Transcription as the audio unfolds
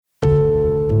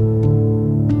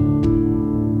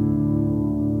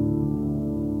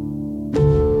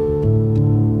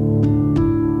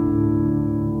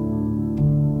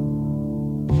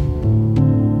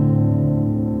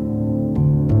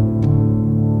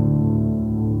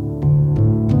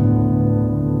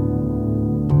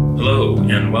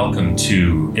and welcome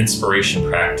to Inspiration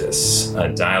Practice, a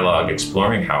dialogue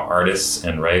exploring how artists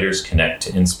and writers connect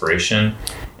to inspiration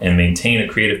and maintain a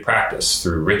creative practice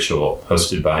through ritual,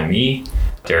 hosted by me,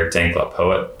 Derek Dankla,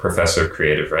 poet, professor of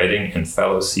creative writing, and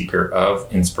fellow seeker of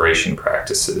inspiration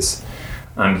practices.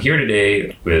 I'm here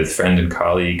today with friend and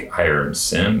colleague Hiram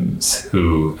Sims,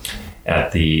 who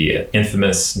at the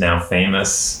infamous, now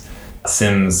famous,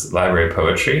 Sims Library of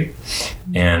Poetry.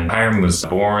 And Hiram was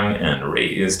born and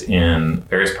raised in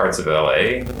various parts of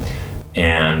LA.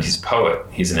 And he's a poet.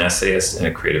 He's an essayist and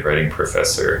a creative writing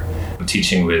professor,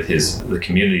 teaching with the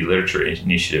Community Literature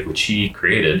Initiative, which he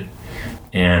created.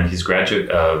 And he's a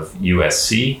graduate of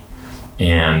USC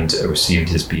and received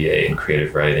his BA in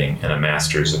creative writing and a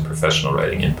master's of professional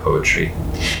writing in poetry.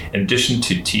 In addition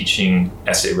to teaching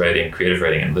essay writing, creative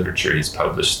writing, and literature, he's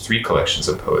published 3 collections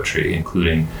of poetry,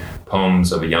 including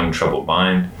Poems of a Young Troubled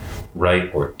Mind,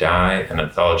 Write or Die, an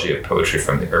anthology of poetry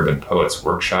from the Urban Poets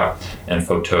Workshop, and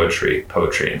Photoetry,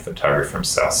 Poetry and Photography from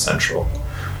South Central.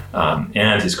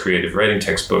 And his creative writing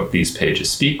textbook, These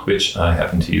Pages Speak, which I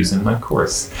happen to use in my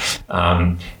course.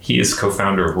 He is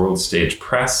co-founder of World Stage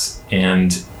Press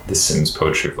and the Sims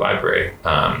Poetry Library,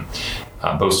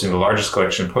 boasting the largest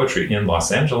collection of poetry in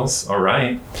Los Angeles. All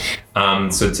right.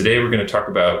 So today we're going to talk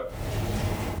about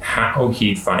how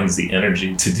he finds the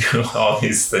energy to do all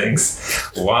these things,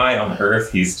 why on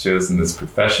earth he's chosen this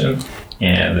profession,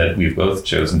 and that we've both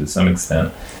chosen to some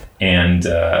extent, and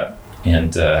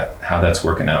how that's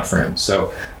working out for him.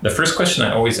 So the first question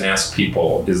I always ask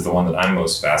people is the one that I'm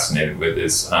most fascinated with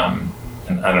is,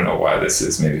 and I don't know why this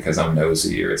is, maybe because I'm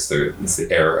nosy or it's the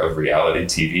era of reality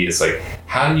TV. It's like,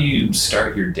 how do you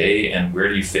start your day and where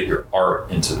do you fit your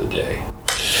art into the day?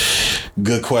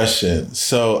 Good question.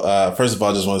 So first of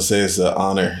all, I just want to say it's an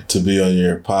honor to be on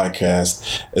your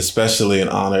podcast, especially an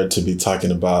honor to be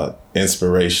talking about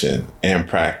inspiration and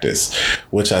practice,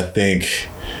 which I think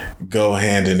go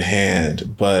hand in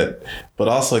hand, but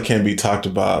also can be talked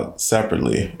about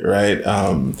separately, right?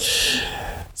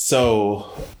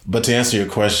 But to answer your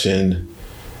question,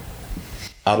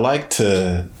 I'd like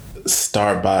to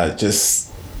start by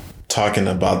just talking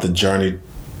about the journey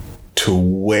to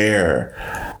where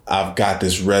I've got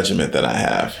this regiment that I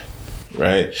have,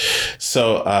 right?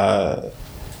 So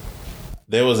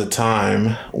there was a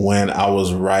time when I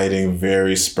was writing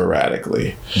very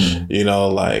sporadically.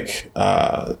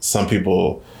 Mm-hmm. Some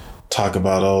people talk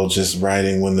about, just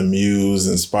writing when the muse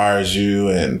inspires you.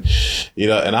 And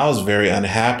I was very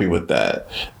unhappy with that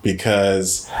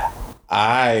because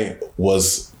I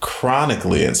was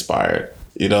chronically inspired.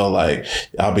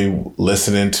 I'll be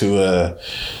listening to a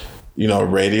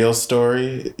radio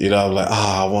story, I'm like,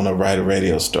 I want to write a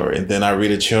radio story. And then I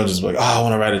read a children's book. I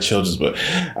want to write a children's book.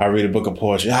 I read a book of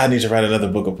poetry. I need to write another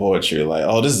book of poetry. Like,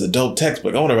 this is a dope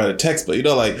textbook. I want to write a textbook.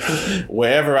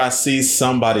 Wherever I see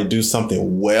somebody do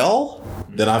something well,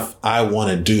 then I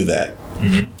want to do that.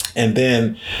 Mm-hmm. And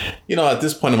then, at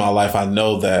this point in my life, I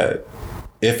know that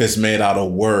if it's made out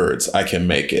of words, I can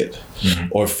make it mm-hmm.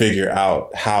 or figure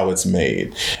out how it's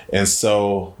made. And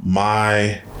so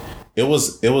it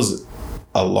was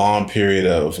a long period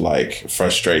of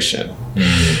frustration.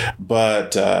 Mm-hmm.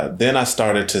 But then I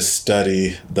started to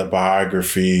study the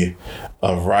biography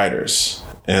of writers.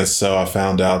 And so I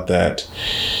found out that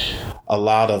a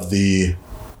lot of the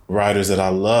writers that I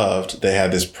loved, they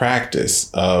had this practice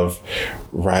of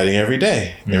writing every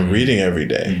day mm-hmm. and reading every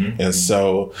day. Mm-hmm. And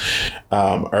so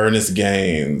Ernest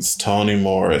Gaines, Toni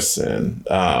Morrison,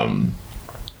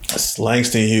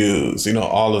 Langston Hughes,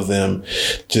 all of them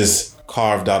just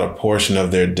carved out a portion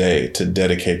of their day to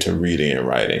dedicate to reading and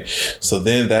writing. So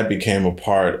then that became a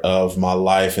part of my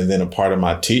life and then a part of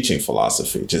my teaching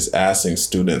philosophy, just asking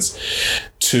students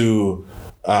to,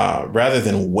 rather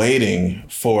than waiting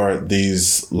for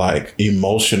these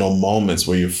emotional moments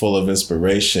where you're full of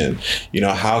inspiration,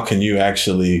 how can you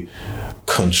actually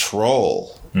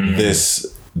control mm-hmm.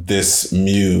 this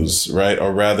muse, right?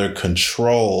 Or rather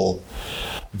control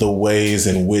the ways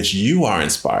in which you are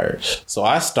inspired. So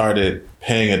I started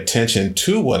paying attention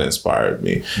to what inspired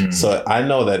me. Mm-hmm. So I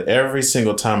know that every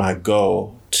single time I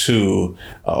go to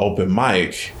an open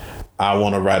mic, I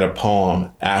want to write a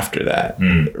poem after that,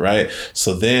 right?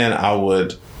 So then I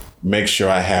would make sure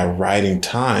I had writing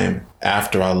time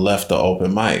after I left the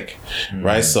open mic,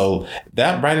 right? So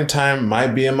that writing time might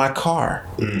be in my car,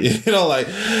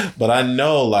 but I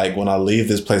know when I leave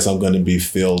this place, I'm going to be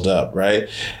filled up, right?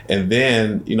 And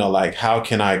then, how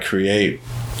can I create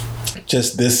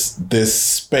just this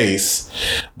space,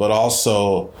 but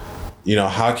also,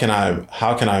 how can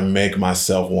I make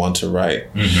myself want to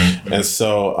write? Mm-hmm. And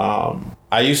so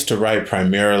I used to write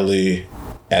primarily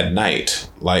at night,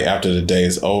 like after the day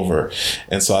is over.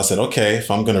 And so I said, okay, if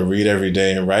I'm going to read every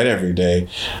day and write every day,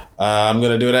 I'm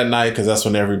going to do it at night because that's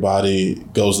when everybody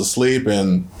goes to sleep.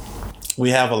 And we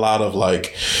have a lot of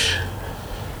like,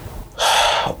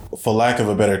 for lack of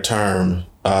a better term,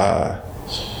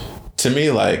 to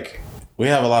me, like, we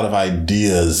have a lot of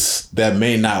ideas that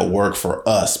may not work for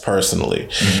us personally.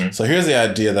 Mm-hmm. So here's the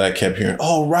idea that I kept hearing.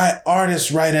 Oh, right.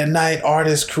 Artists write at night.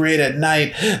 Artists create at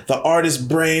night. The artist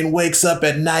brain wakes up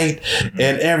at night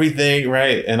and everything.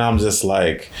 Right. And I'm just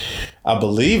like, I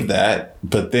believe that.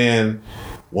 But then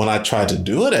when I try to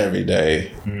do it every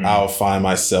day, I'll find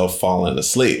myself falling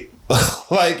asleep.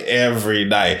 Like every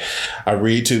night I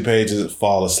read 2 pages,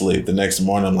 fall asleep. The next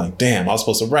morning I'm like, damn, I was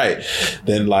supposed to write.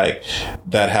 Then like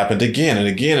that happened again and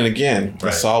again and again.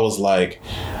 Right. So I was like,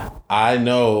 I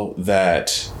know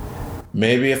that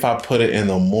maybe if I put it in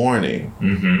the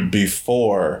morning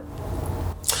before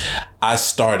I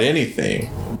start anything,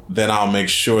 then I'll make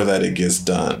sure that it gets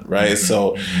done. Right.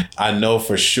 So I know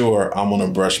for sure I'm going to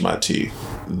brush my teeth,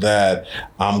 that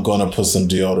I'm going to put some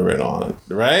deodorant on,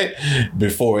 right?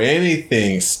 Before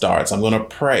anything starts, I'm going to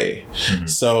pray.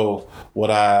 So what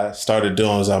I started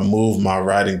doing is I moved my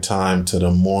writing time to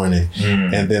the morning.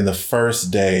 And then the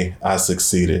first day I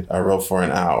succeeded. I wrote for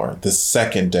an hour. The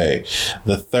second day,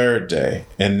 the third day.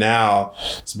 And now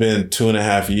it's been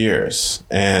 2.5 years.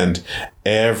 And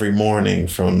every morning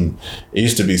from, it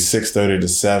used to be 6:30 to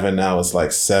 7. Now it's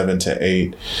like 7 to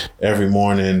 8. Every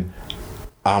morning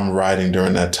I'm writing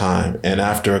during that time. And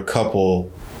after a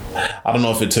couple, I don't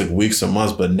know if it took weeks or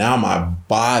months, but now my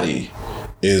body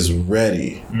is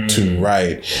ready to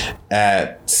write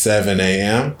at 7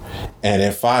 a.m. And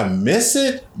if I miss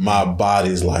it, my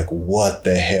body's like, what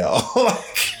the hell?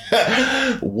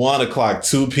 Like 1 o'clock,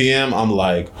 2 p.m., I'm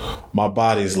like, my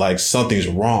body's like, something's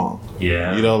wrong.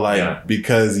 Yeah. You know, like,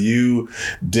 because you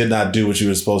did not do what you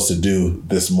were supposed to do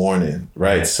this morning.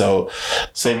 Right. Yeah. So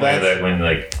that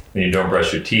when you don't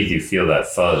brush your teeth, you feel that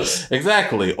fuzz.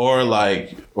 Exactly. Or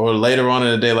later on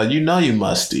in the day, like, you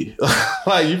musty.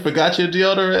 Like, you forgot your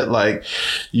deodorant. Like,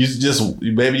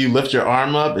 maybe you lift your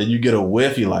arm up and you get a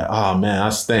whiff. You're like, oh man, I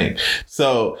stink.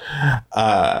 So,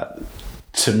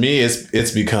 to me,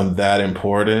 it's become that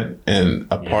important and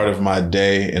a part of my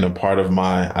day and a part of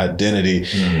my identity.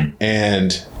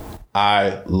 And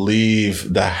I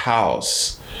leave the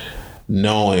house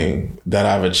knowing that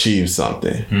I've achieved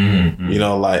something, you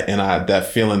know, like, and that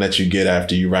feeling that you get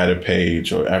after you write a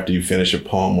page or after you finish a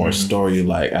poem or a story,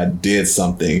 like, I did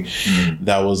something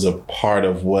that was a part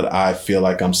of what I feel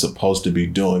like I'm supposed to be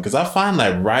doing. Because I find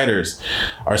that writers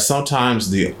are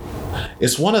sometimes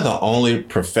it's one of the only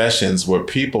professions where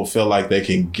people feel like they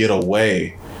can get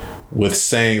away with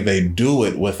saying they do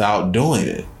it without doing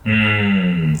it.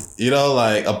 You know,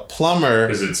 like a plumber.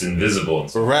 Because it's invisible.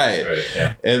 Right.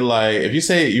 Yeah. And like, if you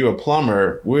say you're a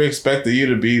plumber, we're expecting you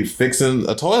to be fixing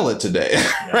a toilet today.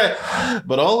 Right.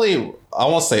 But I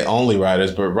won't say only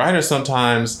writers, but writers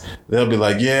sometimes they'll be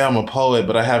like, yeah, I'm a poet,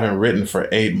 but I haven't written for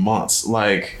 8 months.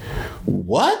 Like,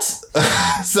 what?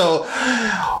 So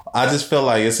I just feel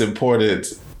like it's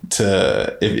important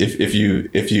to, if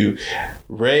you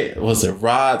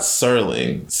Rod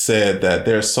Serling said that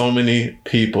there are so many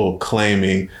people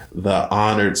claiming the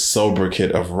honored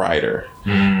sobriquet of writer,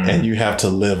 and you have to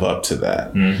live up to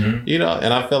that. You know,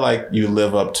 and I feel like you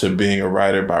live up to being a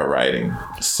writer by writing.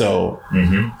 So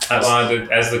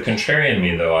as the contrarian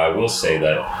me, though, I will say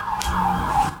that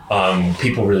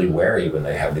people really wary when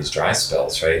they have these dry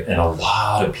spells, right? And a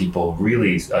lot of people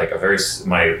really like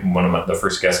the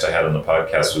first guest I had on the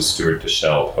podcast was Stuart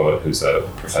Deschel, poet, who's a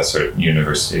professor at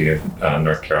University of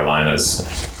North Carolina's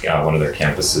one of their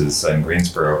campuses in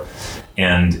Greensboro.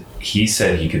 And he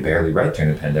said he could barely write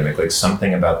during the pandemic, like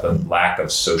something about the lack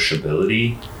of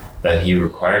sociability that he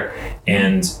required.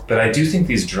 But I do think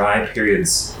these dry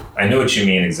periods, I know what you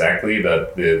mean exactly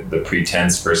about the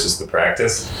pretense versus the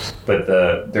practice, but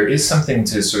there is something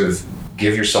to sort of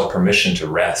give yourself permission to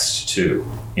rest too.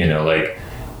 You know, like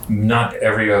not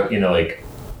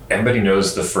everybody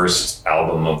knows the first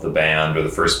album of the band or the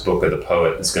first book of the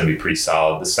poet is going to be pretty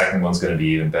solid. The second one's going to be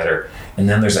even better. And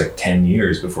then there's like 10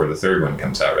 years before the third one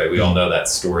comes out, right? We all know that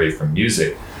story from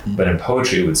music. But in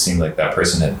poetry, it would seem like that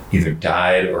person had either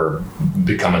died or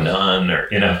become a nun or,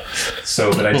 you know.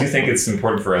 So, but I do think it's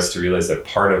important for us to realize that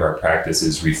part of our practice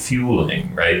is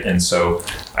refueling, right? And so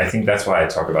I think that's why I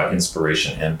talk about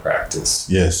inspiration and practice.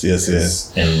 Yes.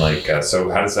 And like, so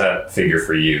how does that figure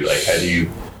for you? Like, how do you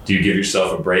give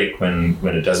yourself a break when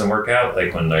it doesn't work out?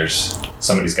 Like when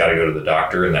somebody's got to go to the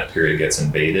doctor and that period gets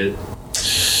invaded?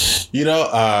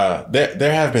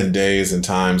 There have been days and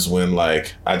times when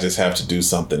like I just have to do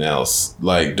something else,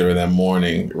 like during that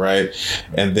morning, right?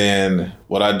 And then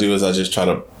what I do is I just try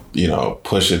to,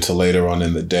 push it to later on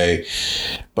in the day.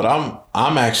 But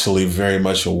I'm actually very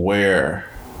much aware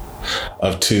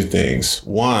of two things.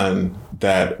 One,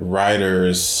 that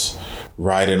writers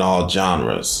write in all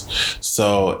genres.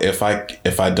 So if I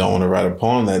don't want to write a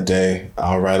poem that day,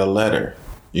 I'll write a letter.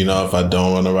 If I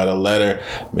don't want to write a letter,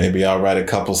 maybe I'll write a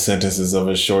couple sentences of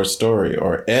a short story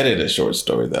or edit a short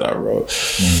story that I wrote.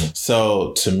 Mm-hmm.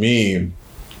 So to me,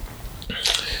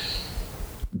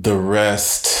 the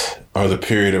rest or the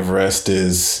period of rest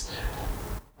is,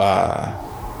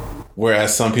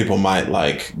 whereas some people might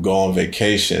like go on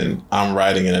vacation, I'm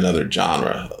writing in another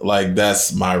genre. Like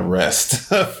that's my rest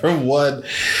for one.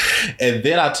 And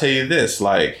then I'll tell you this,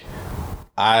 like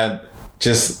I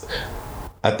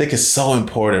think it's so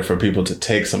important for people to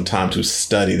take some time to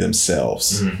study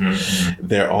themselves,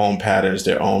 their own patterns,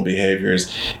 their own behaviors.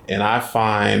 And I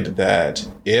find that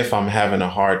if I'm having a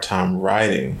hard time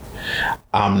writing,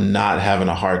 I'm not having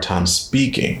a hard time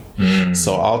speaking.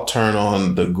 So I'll turn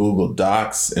on the Google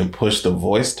Docs and push the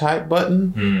voice type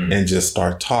button and just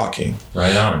start talking.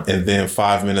 Right on. And then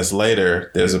 5 minutes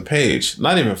later, there's a page.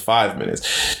 Not even 5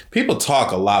 minutes. People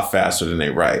talk a lot faster than they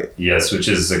write. Yes, which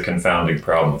is a confounding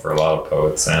problem for a lot of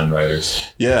poets and writers.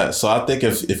 Yeah, so I think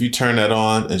if you turn that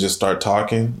on and just start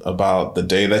talking about the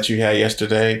day that you had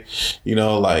yesterday,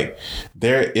 like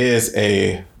there's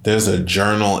a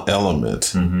journal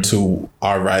element to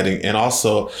our writing and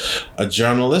also a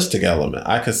journalistic element.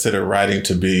 I consider writing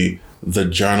to be the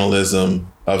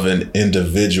journalism of an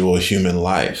individual human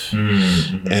life.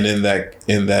 And in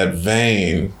that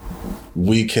vein,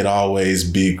 we could always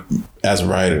be, as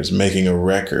writers, making a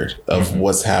record of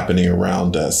what's happening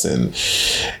around us and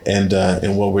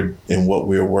what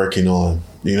we're working on.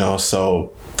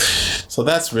 So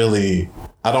that's really.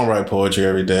 I don't write poetry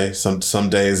every day. Some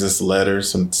days it's letters,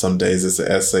 some days it's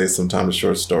an essay, sometimes a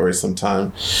short story,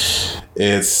 sometimes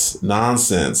it's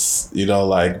nonsense,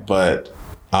 but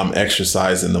I'm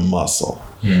exercising the muscle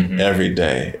every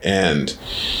day. And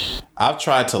I've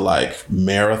tried to like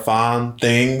marathon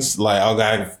things. Like,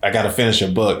 I got to finish a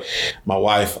book. My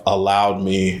wife allowed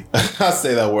me, I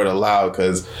say that word aloud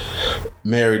because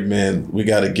married men, we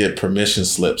got to get permission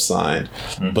slips signed.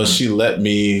 But she let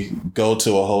me go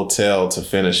to a hotel to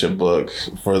finish a book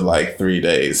for like 3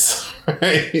 days.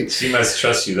 Right? She must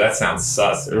trust you. That sounds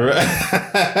sus. Right?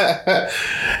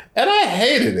 And I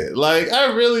hated it. Like,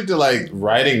 I really did. Like,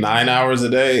 writing 9 hours a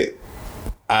day,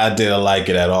 I didn't like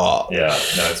it at all. Yeah, no,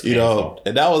 it's painful.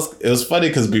 And it was funny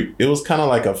because it was kind of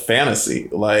like a fantasy,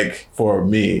 like for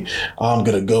me. I'm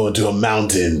gonna go into a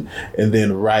mountain and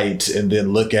then write and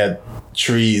then look at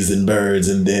trees and birds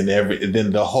and then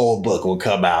the whole book will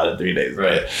come out in 3 days.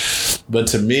 Right. But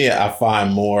to me, I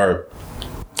find more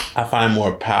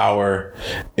power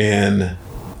in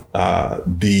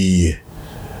the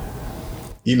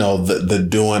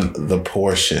doing the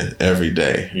portion every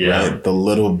day, right? The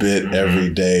little bit every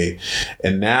day.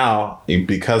 And now,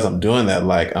 because I'm doing that,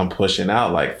 like I'm pushing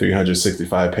out like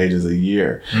 365 pages a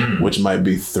year, which might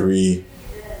be three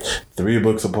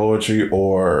books of poetry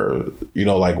or,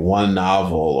 like one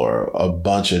novel or a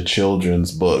bunch of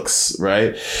children's books,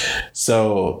 right?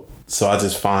 So I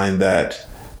just find that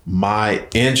my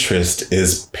interest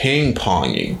is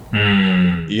ping-ponging,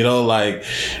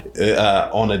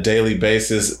 on a daily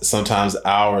basis, sometimes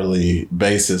hourly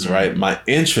basis, right? My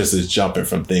interest is jumping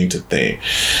from thing to thing.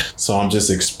 So I'm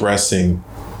just expressing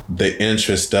the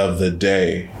interest of the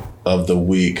day, of the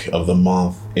week, of the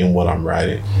month in what I'm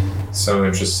writing. So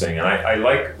interesting. And I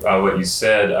like what you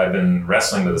said. I've been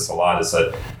wrestling with this a lot, is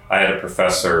that I had a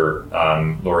professor,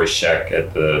 Laurie Scheck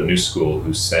at the New School,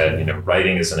 who said,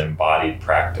 writing is an embodied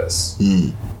practice.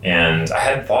 And I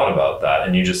hadn't thought about that.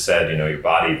 And you just said, your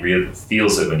body really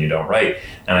feels it when you don't write.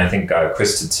 And I think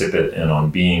Krista Tippett in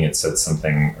On Being had said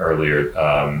something earlier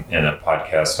in a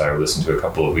podcast I listened to a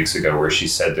couple of weeks ago, where she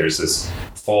said there's this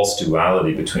false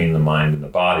duality between the mind and the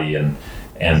body. And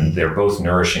they're both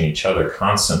nourishing each other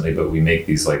constantly, but we make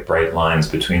these like bright lines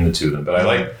between the two of them. But I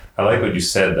like what you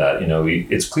said, that,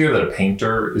 it's clear that a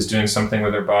painter is doing something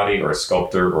with their body, or a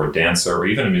sculptor or a dancer or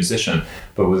even a musician.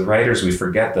 But with writers, we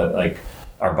forget that like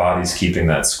our body's keeping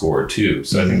that score too.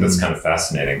 So I think that's kind of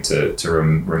fascinating to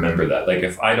remember that. Like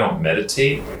if I don't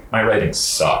meditate, my writing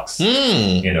sucks.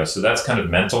 So that's kind of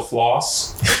mental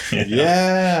floss.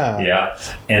 Yeah.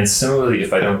 And similarly,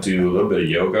 if I don't do a little bit of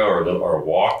yoga or a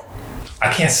walk,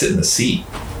 I can't sit in the seat.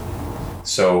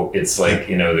 So it's like,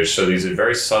 these are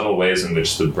very subtle ways in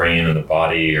which the brain and the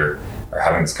body are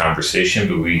having this conversation,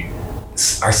 but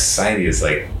our society is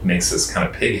like makes us kind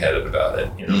of pig-headed about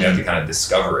it. You know, we have to kind of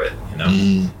discover it. You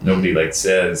know, nobody like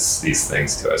says these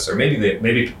things to us, or maybe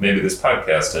this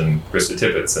podcast and Krista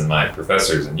Tippett and my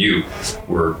professors and you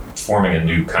were forming a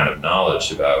new kind of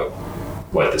knowledge about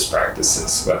what this practice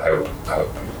is. But how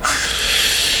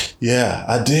yeah,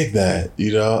 I dig that.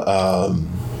 You know,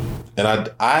 and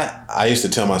I used to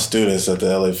tell my students at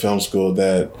the LA Film School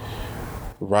that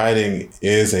writing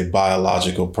is a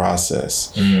biological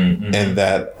process, and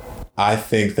that I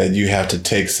think that you have to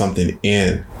take something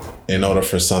in order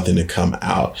for something to come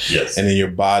out. Yes. And in your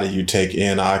body, you take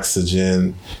in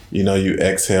oxygen, you know, you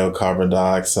exhale carbon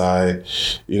dioxide,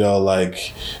 you know,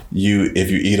 like if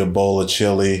you eat a bowl of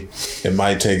chili, it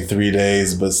might take 3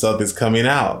 days, but something's coming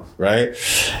out, right?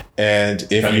 And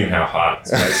if you how hot and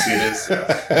spicy it is.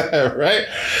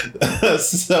 Right?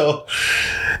 So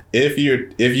if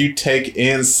you take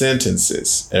in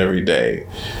sentences every day,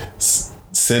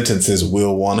 sentences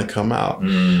will want to come out.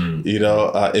 You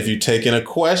know, if you take in a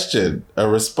question, a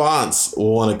response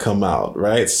will want to come out,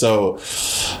 right? So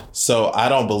I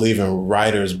don't believe in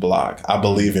writer's block. I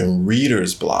believe in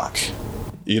reader's block.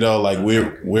 You know, like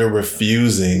we're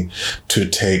refusing to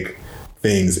take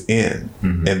things in,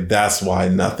 and that's why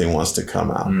nothing wants to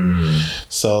come out.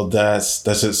 So that's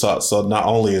it. So not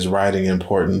only is writing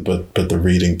important, but the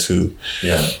reading too.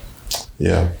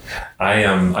 Yeah.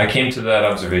 I came to that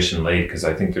observation late because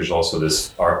I think there's also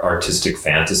this artistic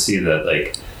fantasy that,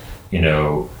 like, you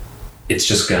know, it's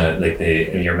just gonna, like,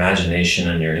 your imagination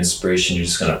and your inspiration, you're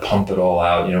just gonna pump it all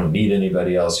out. You don't need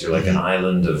anybody else. You're like an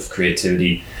island of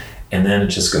creativity, and then it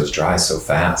just goes dry so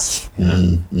fast.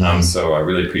 So I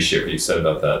really appreciate what you said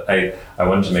about that. I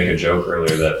wanted to make a joke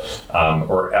earlier that,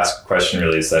 or ask a question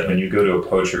really, is that when you go to a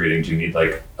poetry reading, do you need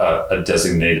like a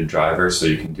designated driver so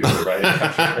you can do the writing?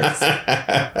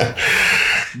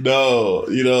 No,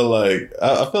 you know, like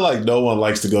I feel like no one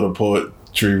likes to go to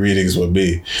poetry readings with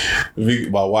me.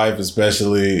 My wife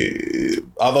especially,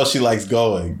 although she likes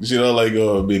going, she don't like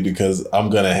going with me because I'm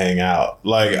gonna hang out.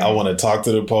 Like, I want to talk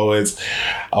to the poets,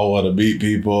 I want to meet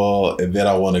people, and then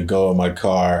I want to go in my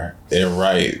car and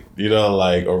write, you know,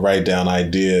 like, or write down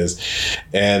ideas.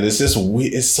 And it's just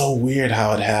it's so weird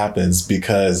how it happens,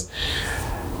 because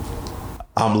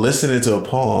I'm listening to a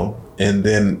poem and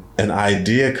then an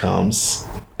idea comes,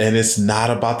 and it's not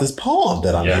about this poem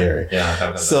that I'm hearing.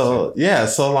 So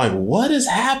I'm like, what is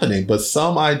happening? But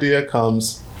some idea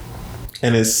comes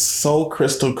and it's so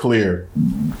crystal clear.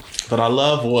 But I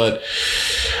love what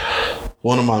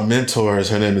one of my mentors,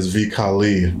 her name is V.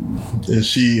 Kali, and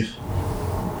she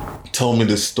told me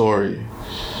this story.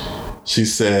 She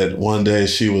said one day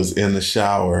she was in the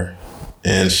shower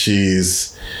and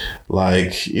she's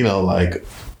like, you know, like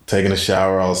taking a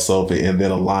shower all soapy, and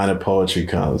then a line of poetry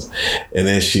comes, and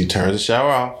then she turns the shower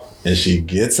off and she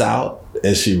gets out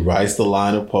and she writes the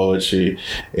line of poetry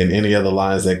and any other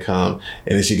lines that come,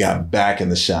 and then she got back in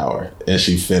the shower and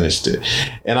she finished it.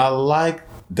 And I like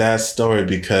that story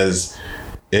because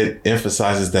it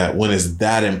emphasizes that when it's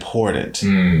that important,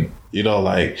 you know,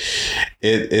 like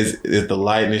if the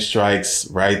lightning strikes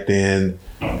right then,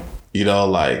 you know,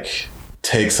 like,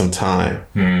 take some time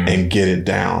and get it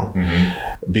down.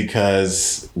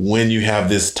 Because when you have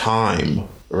this time,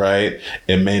 right,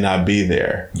 it may not be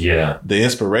there. Yeah. The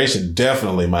inspiration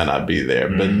definitely might not be there,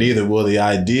 but neither will the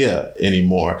idea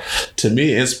anymore. To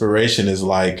me, inspiration is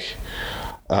like,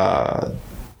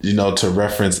 you know, to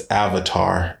reference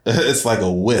Avatar, it's like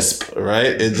a wisp, right?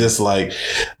 It's just like,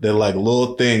 they're like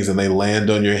little things and they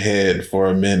land on your head for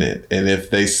a minute. And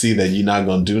if they see that you're not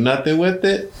going to do nothing with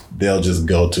it, they'll just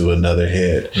go to another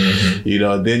head. You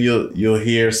know, then you'll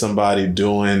hear somebody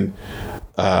doing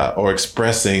or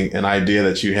expressing an idea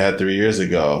that you had 3 years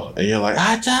ago. And you're like,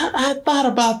 I thought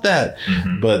about that.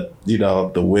 But, you know,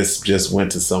 the wisp just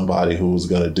went to somebody who was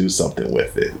going to do something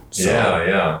with it. So.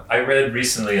 Yeah. I read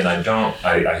recently, and I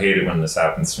hate it when this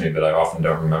happens to me, but I often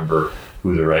don't remember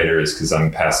who the writer is because I'm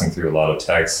passing through a lot of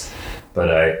texts. But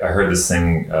I heard this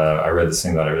thing, I read this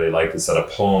thing that I really liked. It's that a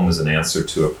poem is an answer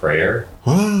to a prayer,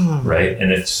 right?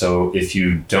 And if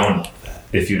you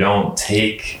don't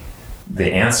take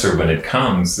the answer when it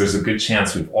comes, there's a good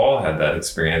chance we've all had that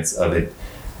experience of it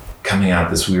coming out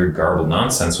this weird garbled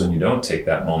nonsense when you don't take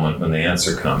that moment when the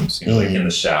answer comes, you know, like in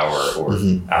the shower or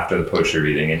after the poetry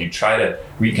reading, and you try to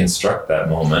reconstruct that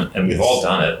moment, and we've all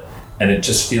done it, and it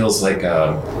just feels like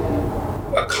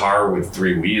a car with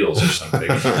 3 wheels or something.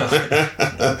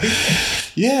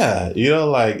 Yeah, you know,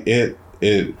 like it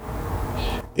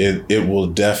will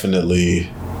definitely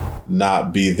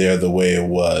not be there the way it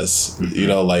was, you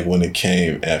know, like when it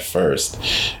came at first.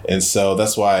 And so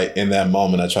that's why in that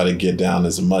moment I try to get down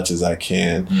as much as I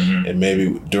can. And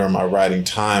maybe during my writing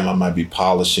time I might be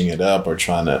polishing it up or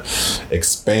trying to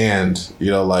expand,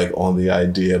 you know, like on the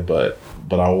idea, but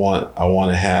I want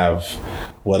to have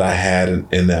what I had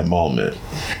in that moment.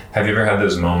 Have you ever had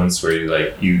those moments where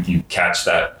you catch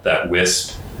that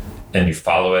wisp and you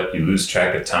follow it, you lose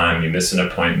track of time, you miss an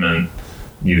appointment,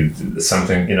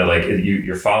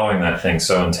 you're following that thing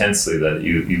so intensely that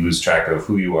you lose track of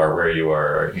who you are, where you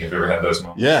are? Have you ever had those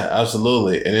moments? Yeah,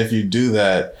 absolutely. And if you do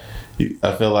that,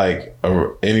 I feel like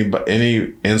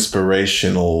any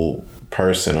inspirational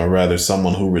person, or rather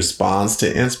someone who responds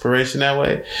to inspiration that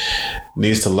way,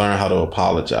 needs to learn how to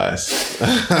apologize,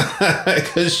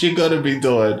 because you're going to be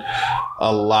doing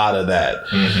a lot of that,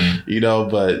 you know,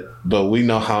 but we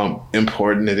know how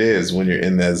important it is when you're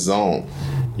in that zone.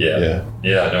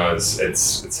 No,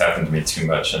 it's happened to me too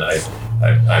much, and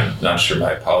I'm not sure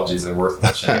my apologies are worth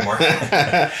much anymore.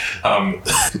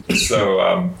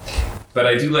 But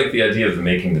I do like the idea of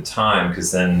making the time,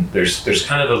 because then there's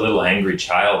kind of a little angry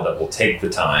child that will take the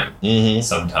time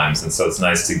sometimes, and so it's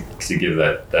nice to give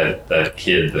that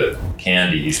kid the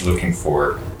candy he's looking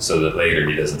for, so that later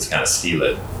he doesn't kind of steal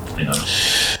it, you know.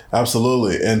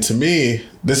 Absolutely. And to me,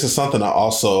 this is something I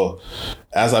also,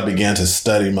 as I began to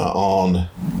study my own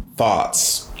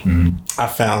thoughts, I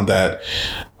found that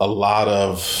a lot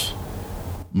of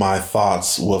my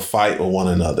thoughts will fight with one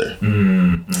another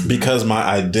because my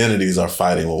identities are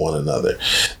fighting with one another.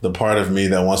 The part of me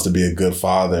that wants to be a good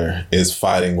father is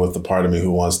fighting with the part of me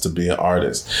who wants to be an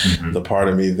artist. The part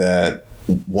of me that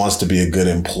wants to be a good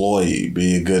employee,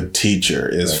 be a good teacher,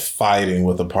 is fighting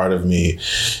with a part of me,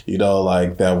 you know,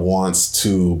 like that wants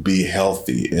to be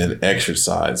healthy and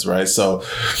exercise, right? So,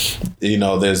 you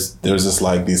know, there's just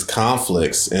like these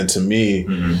conflicts, and to me,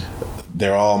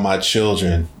 they're all my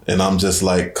children, and I'm just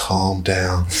like, calm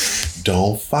down.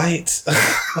 Don't fight.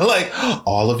 Like,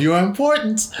 all of you are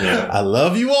important. Yeah. I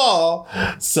love you all.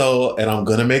 So, and I'm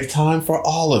going to make time for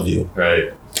all of you.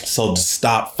 Right. So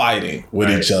stop fighting with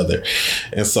each other.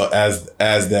 And so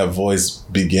as that voice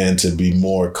began to be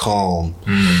more calm,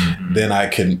 then I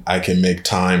can make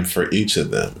time for each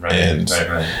of them. Right.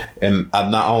 And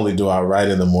not only do I write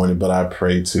in the morning, but I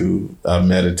pray too, I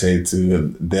meditate too,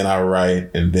 and then I write,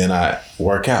 and then I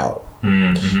work out.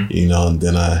 You know, and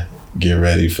then I get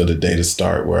ready for the day to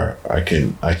start, where I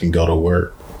can go to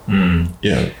work.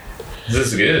 Yeah.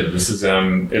 This is good. This is,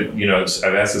 you know,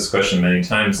 I've asked this question many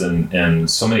times, and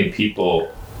so many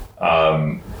people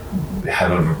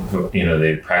have, you know,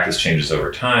 they practice changes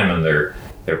over time, and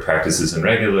their practice isn't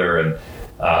regular,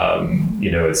 and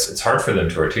you know, it's hard for them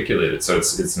to articulate it. So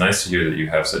it's nice to hear that you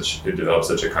have developed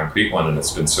such a concrete one, and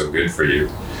it's been so good for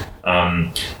you.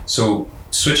 So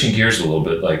switching gears a little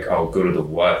bit, like I'll go to the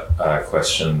what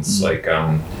questions, like.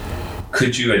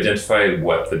 Could you identify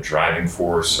what the driving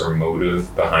force or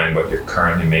motive behind what you're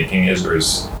currently making is, or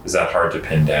is that hard to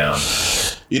pin down?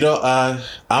 You know,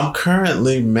 I'm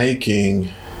currently making,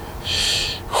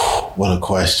 what a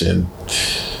question.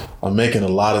 I'm making a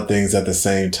lot of things at the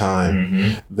same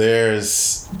time.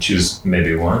 There's... Choose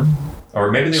maybe one?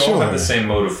 Or maybe they all have the same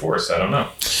motive force, I don't know.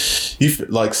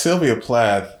 Like Sylvia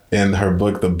Plath, in her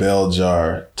book, The Bell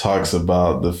Jar, talks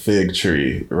about the fig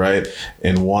tree, right?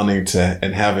 And wanting to,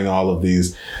 and having all of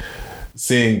these,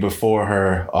 seeing before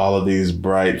her all of these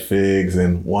bright figs,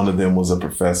 and one of them was a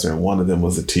professor, and one of them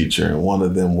was a teacher, and one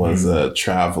of them was a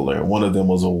traveler, and one of them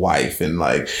was a wife. And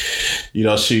like, you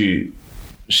know, she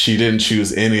didn't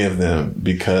choose any of them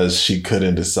because she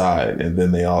couldn't decide. And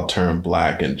then they all turned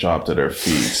black and dropped at her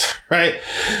feet, right?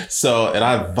 So, and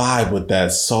I vibe with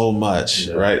that so much,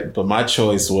 right? But my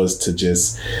choice was to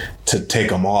take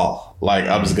them all. Like,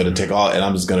 I'm just going to take all, and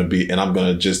I'm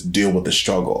going to just deal with the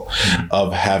struggle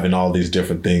of having all these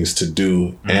different things to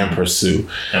do and pursue.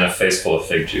 And a face full of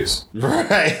fig juice.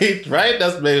 Right.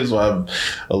 That's maybe why I'm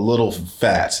a little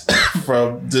fat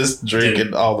from just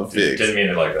drinking all the figs. Didn't mean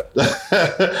it like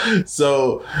that.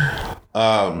 So,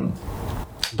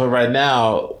 but right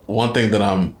now, one thing that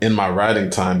I'm in my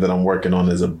writing time that I'm working on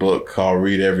is a book called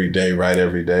Read Every Day, Write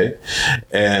Every Day.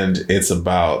 And it's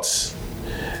about...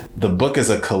 The book is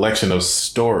a collection of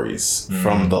stories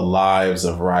from the lives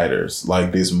of writers,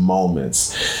 like these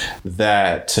moments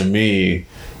that, to me,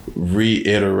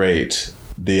 reiterate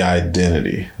the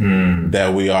identity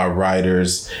that we are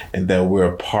writers, and that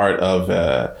we're part of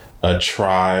a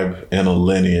tribe and a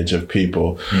lineage of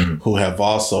people who have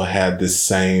also had this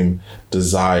same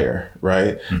desire,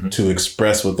 right? To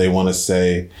express what they want to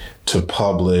say, to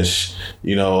publish,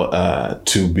 you know,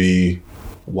 to be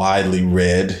widely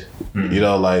read. You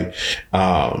know, like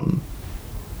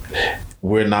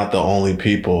we're not the only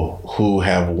people who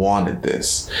have wanted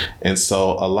this. And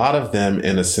so a lot of them,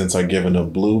 in a sense, are given a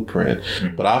blueprint.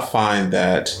 But I find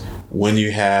that when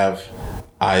you have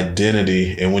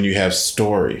identity and when you have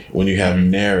story, when you have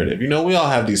narrative, you know, we all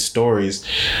have these stories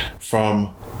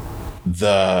from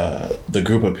the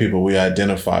group of people we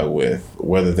identify with,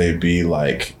 whether they be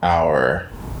like our,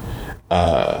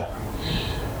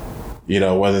 you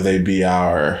know, whether they be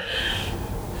our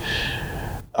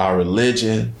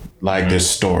religion, like there's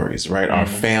stories, right? Our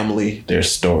family,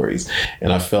 there's stories.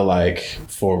 And I feel like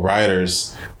for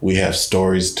writers, we have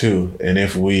stories too. And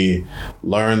if we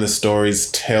learn the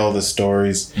stories, tell the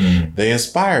stories, they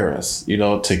inspire us, you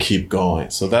know, to keep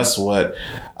going. So that's what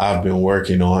I've been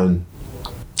working on.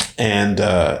 And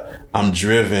I'm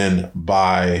driven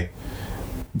by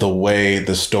the way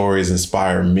the stories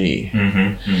inspire me,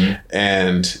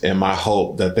 and my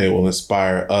hope that they will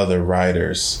inspire other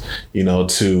writers, you know,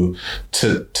 to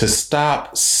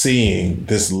stop seeing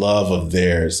this love of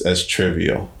theirs as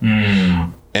trivial,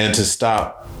 and to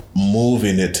stop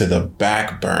moving it to the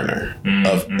back burner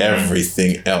of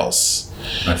everything else.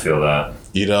 I feel that,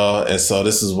 you know, and so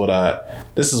this is what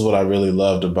I really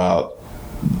loved about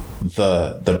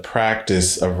the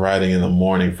practice of writing in the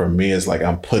morning. For me, is like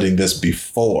I'm putting this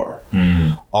before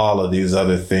all of these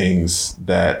other things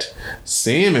that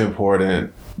seem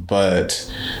important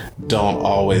but don't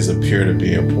always appear to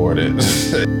be important.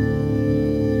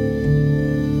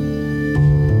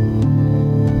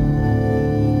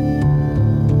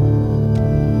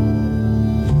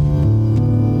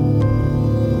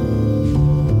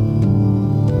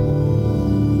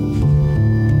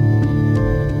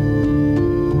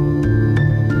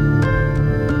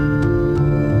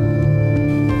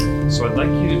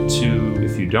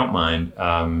 Don't mind,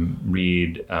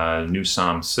 read New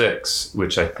Psalm 6,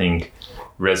 which I think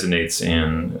resonates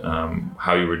in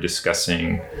how you were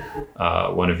discussing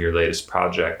one of your latest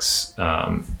projects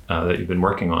that you've been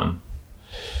working on.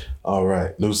 All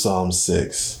right, New Psalm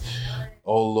 6.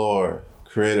 O Lord,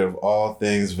 creator of all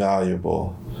things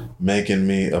valuable, making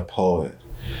me a poet,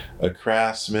 a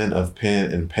craftsman of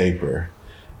pen and paper,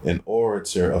 an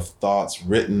orator of thoughts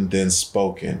written then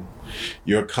spoken,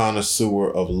 your connoisseur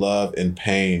of love and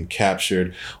pain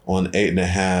captured on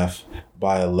 8.5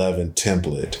 by 11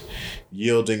 template,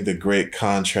 yielding the great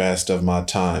contrast of my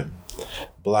time,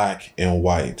 black and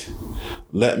white.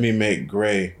 Let me make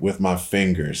gray with my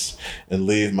fingers and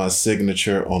leave my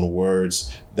signature on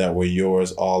words that were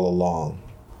yours all along.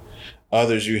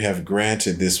 Others you have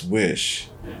granted this wish,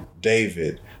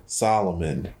 David,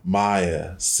 Solomon,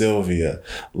 Maya, Sylvia,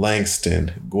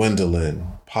 Langston, Gwendolyn,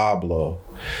 Pablo.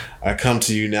 I come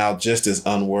to you now just as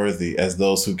unworthy as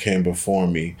those who came before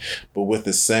me, but with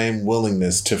the same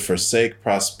willingness to forsake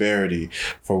prosperity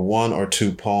for one or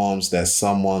two poems that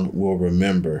someone will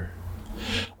remember.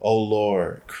 O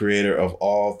Lord, creator of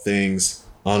all things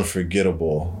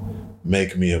unforgettable,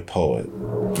 make me a poet.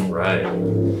 Right.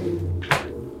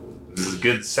 This is a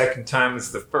good second time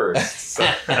as the first. So,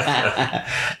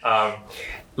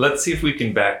 let's see if we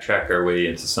can backtrack our way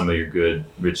into some of your good,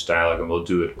 rich dialogue, and we'll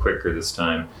do it quicker this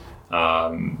time.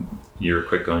 You're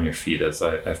quick on your feet, as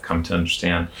I've come to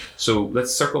understand. So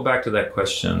let's circle back to that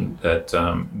question that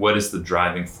what is the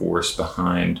driving force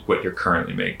behind what you're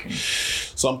currently making?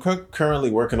 So I'm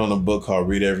currently working on a book called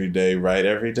Read Every Day, Write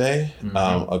Every Day,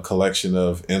 a collection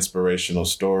of inspirational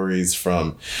stories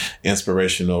from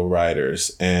inspirational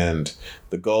writers. And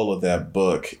the goal of that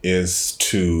book is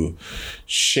to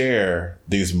share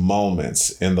these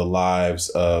moments in the lives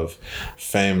of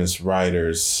famous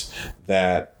writers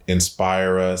that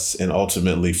inspire us and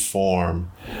ultimately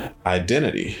form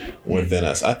identity within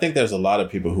us. I think there's a lot of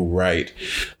people who write,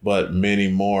 but many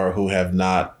more who have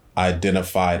not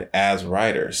identified as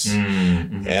writers.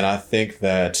 And I think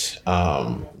that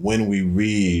when we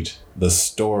read the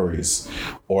stories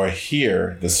or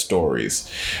hear the stories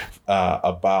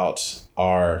about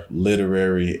our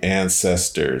literary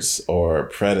ancestors or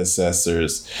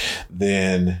predecessors,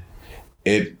 then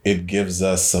it gives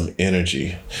us some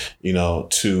energy, you know,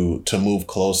 to move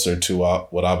closer to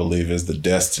what I believe is the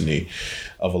destiny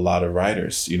of a lot of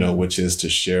writers, you know, which is to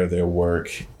share their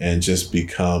work and just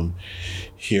become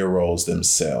heroes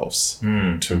themselves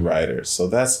to writers. So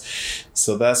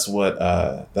that's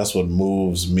what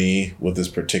moves me with this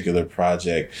particular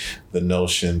project. The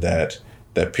notion that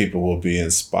that people will be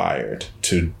inspired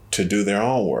to do their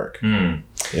own work.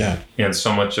 Yeah. And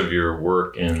so much of your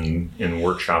work in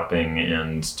workshopping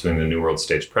and doing the New World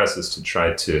Stage Press is to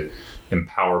try to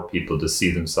empower people to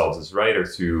see themselves as writer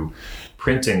through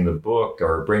printing the book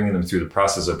or bringing them through the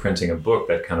process of printing a book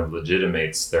that kind of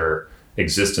legitimates their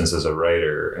existence as a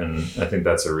writer. And I think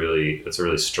that's a really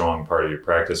strong part of your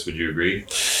practice. Would you agree?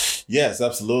 Yes,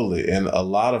 absolutely. And a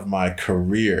lot of my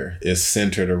career is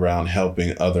centered around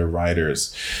helping other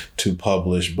writers to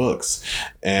publish books.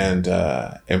 And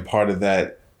part of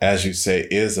that, as you say,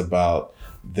 is about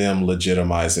them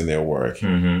legitimizing their work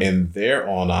in their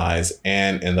own eyes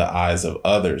and in the eyes of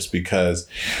others. Because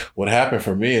what happened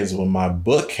for me is when my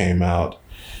book came out,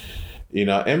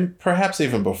 and perhaps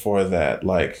even before that,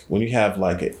 like when you have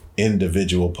like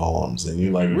individual poems and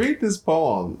you like read this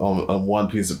poem on one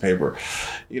piece of paper,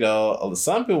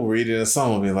 some people read it and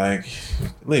some will be like,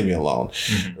 leave me alone.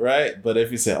 Right. But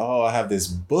if you say, oh, I have this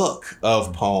book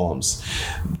of poems,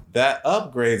 that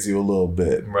upgrades you a little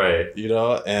bit. Right.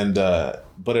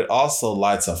 But it also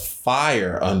lights a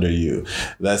fire under you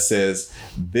that says,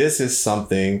 this is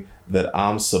something that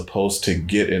I'm supposed to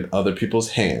get in other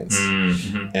people's hands.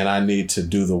 And I need to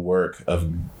do the work of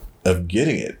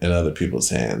getting it in other people's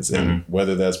hands. And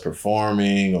whether that's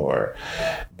performing or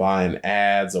buying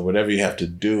ads or whatever you have to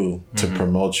do to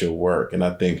promote your work. And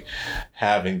I think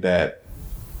having that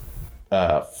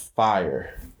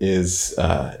fire is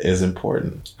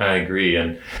important. I agree.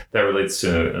 And that relates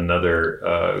to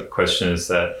another question is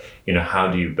that, how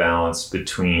do you balance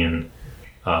between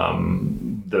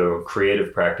the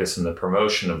creative practice and the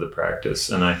promotion of the practice?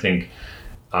 And I think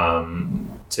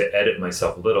to edit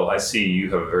myself a little, I see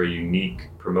you have a very unique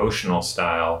promotional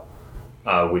style,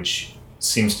 which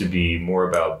seems to be more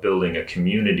about building a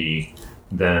community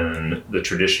than the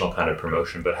traditional kind of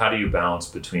promotion. But how do you balance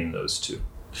between those two?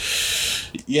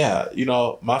 Yeah,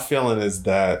 my feeling is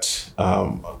that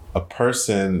a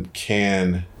person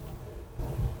can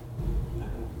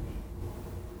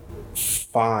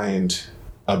find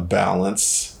a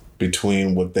balance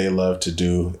between what they love to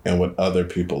do and what other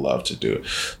people love to do.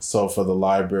 So for the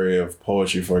Library of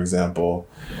Poetry, for example,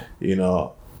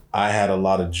 I had a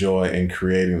lot of joy in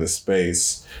creating the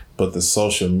space, but the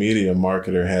social media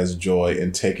marketer has joy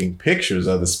in taking pictures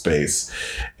of the space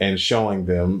and showing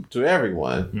them to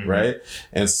everyone, right?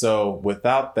 And so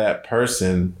without that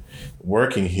person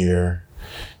working here,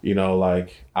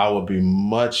 I would be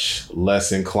much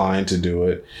less inclined to do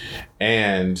it.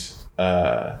 And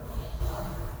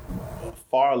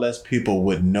far less people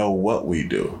would know what we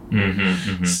do.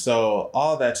 So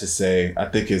all that to say, I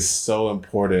think it's so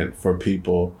important for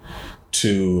people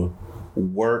to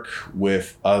work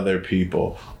with other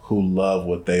people who love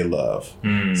what they love.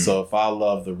 So if I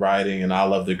love the writing and I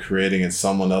love the creating and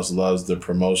someone else loves the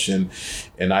promotion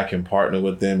and I can partner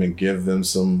with them and give them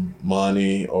some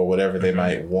money or whatever they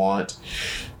might want,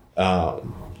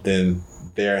 then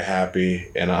they're happy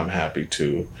and I'm happy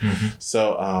too.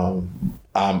 So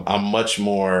I'm much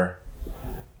more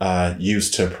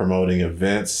used to promoting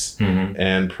events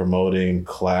and promoting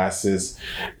classes.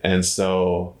 And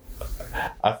so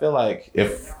I feel like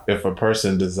if a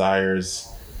person desires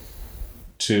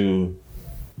to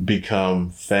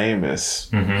become famous,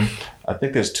 I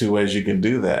think there's two ways you can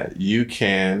do that. You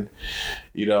can,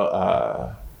 you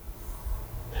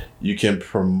can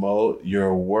promote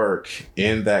your work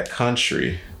in that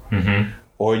country,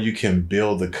 or you can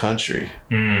build the country,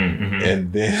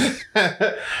 and then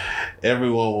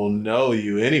everyone will know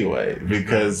you anyway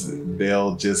because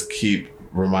they'll just keep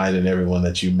reminding everyone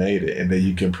that you made it, and then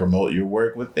you can promote your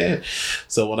work within.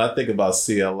 So when I think about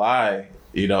CLI,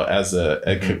 as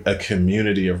a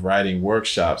community of writing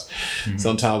workshops,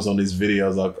 sometimes on these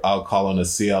videos, I'll call on a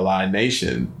CLI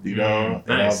Nation,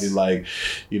 and I'll be like,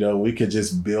 we could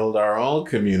just build our own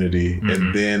community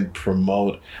and then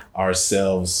promote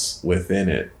ourselves within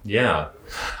it. Yeah.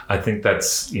 I think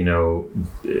that's,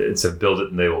 it's a build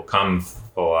it and they will come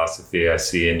philosophy I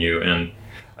see in you. And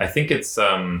I think it's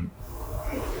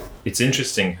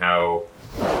interesting how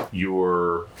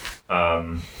your,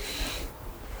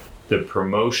 the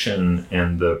promotion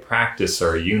and the practice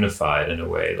are unified in a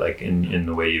way, like in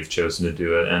the way you've chosen to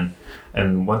do it.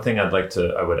 And one thing I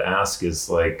would ask is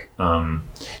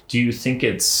do you think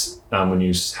it's, when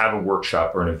you have a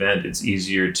workshop or an event, it's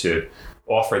easier to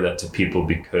offer that to people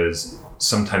because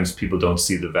sometimes people don't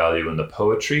see the value in the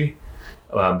poetry,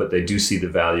 but they do see the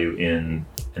value in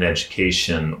an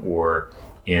education or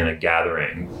in a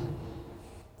gathering?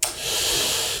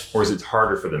 Or is it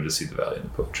harder for them to see the value in the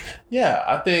poetry? Yeah,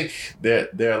 I think there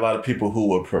are a lot of people who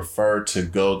would prefer to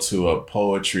go to a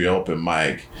poetry open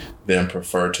mic than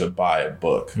prefer to buy a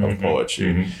book of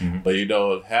poetry. But you know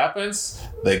what happens?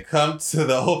 They come to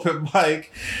the open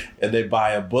mic and they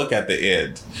buy a book at the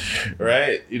end,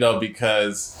 right? You know,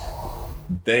 because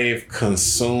they've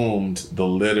consumed the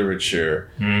literature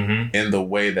in the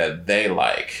way that they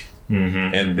like.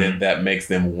 And then that makes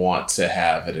them want to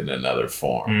have it in another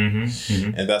form.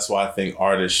 And that's why I think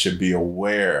artists should be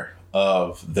aware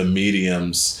of the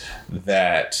mediums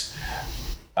that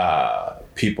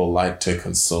people like to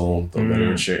consume the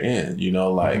literature in. You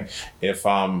know, like if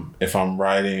I'm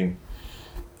writing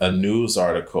a news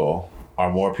article, are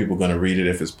more people going to read it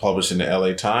if it's published in the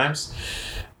LA Times?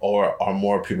 Or are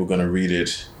more people going to read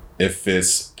it if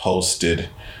it's posted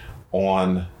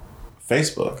on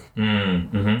Facebook?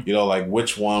 You know, like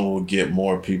which one will get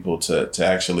more people to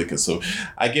actually consume?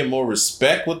 I get more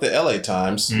respect with the LA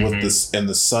Times with this in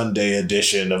the Sunday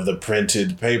edition of the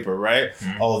printed paper, right?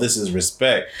 Oh, this is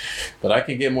respect. But I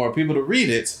can get more people to read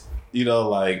it, you know,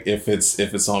 like if it's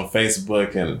on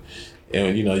Facebook and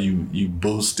you know you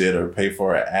boost it or pay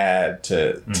for an ad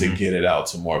to get it out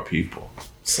to more people.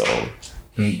 So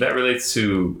and that relates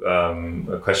to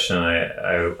a question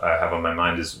I have on my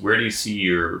mind is where do you see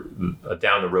your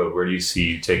down the road? Where do you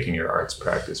see you taking your arts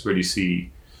practice? Where do you see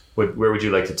where would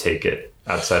you like to take it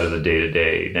outside of the day to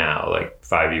day now? Like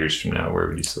 5 years from now, where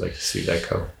would you like to see that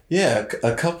go? Yeah,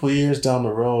 a couple of years down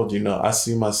the road, you know, I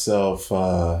see myself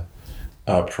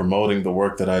promoting the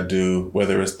work that I do,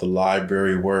 whether it's the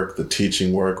library work, the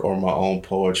teaching work, or my own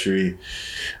poetry,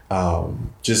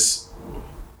 just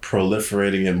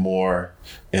proliferating it more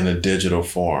in a digital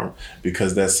form,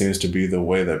 because that seems to be the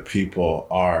way that people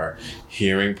are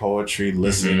hearing poetry,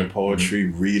 listening to poetry,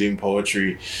 reading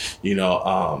poetry, you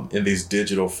know, in these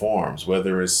digital forms,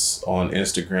 whether it's on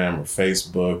Instagram or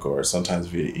Facebook or sometimes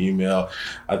via email.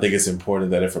 I think it's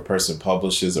important that if a person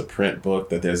publishes a print book,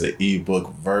 that there's an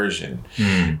ebook version,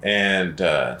 and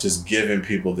just giving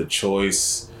people the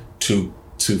choice to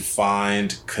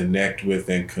find, connect with,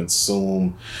 and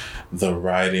consume the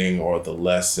writing or the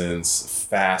lessons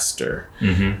faster.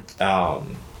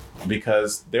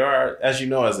 Because there are, as you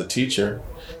know, as a teacher,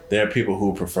 there are people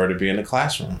who prefer to be in the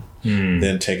classroom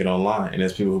than take it online. And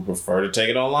there's people who prefer to take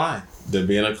it online than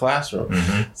be in a classroom.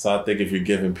 So I think if you're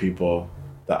giving people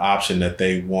the option that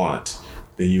they want,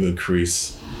 then you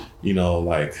increase, you know,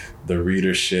 like the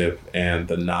readership and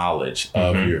the knowledge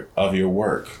of your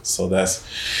work. So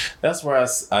that's where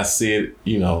I see it,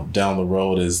 you know, down the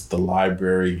road, is the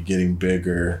library getting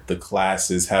bigger, the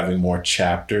classes having more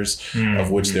chapters,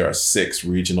 of which there are 6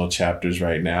 regional chapters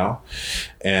right now.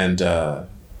 And,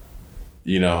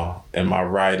 you know, and my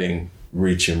writing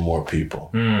reaching more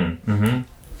people.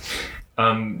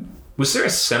 Was there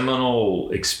a seminal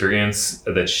experience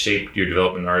that shaped your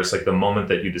development as an artist, like the moment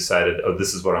that you decided, oh,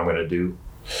 this is what I'm going to do?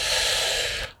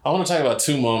 I want to talk about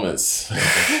 2 moments.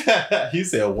 You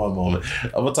said one moment.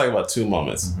 I'm going to talk about 2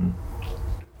 moments.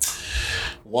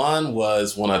 One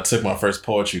was when I took my first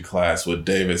poetry class with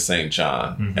David St.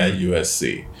 John at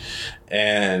USC.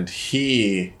 And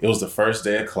it was the first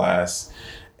day of class.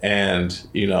 And,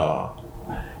 you know,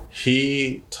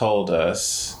 he told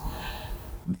us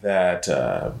that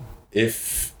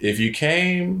if you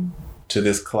came to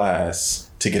this class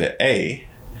to get an A,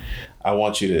 I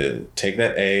want you to take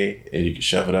that A and you can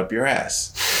shove it up your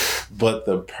ass. But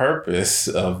the purpose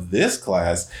of this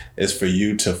class is for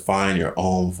you to find your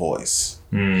own voice.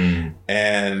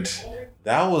 And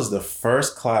that was the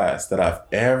first class that I've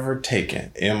ever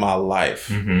taken in my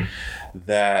life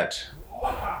that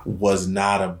was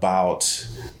not about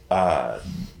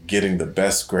getting the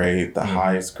best grade, the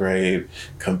highest grade,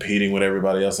 competing with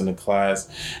everybody else in the class.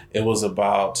 It was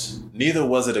about, neither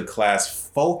was it a class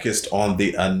focused on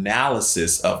the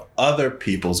analysis of other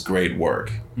people's great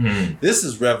work. This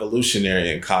is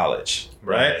revolutionary in college,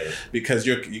 right? Because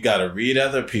you got to read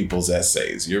other people's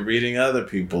essays. You're reading other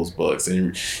people's books,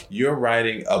 and you're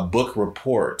writing a book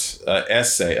report,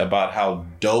 essay about how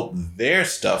dope their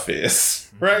stuff is.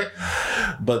 Right.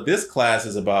 But this class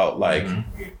is about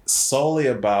solely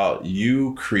about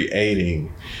you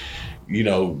creating, you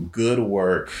know, good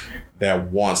work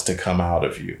that wants to come out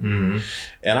of you.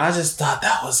 And I just thought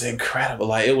that was incredible.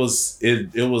 Like it was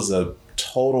a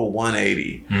total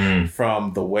 180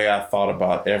 from the way I thought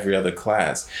about every other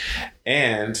class.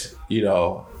 And, you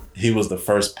know, he was the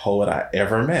first poet I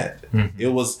ever met. It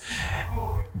was,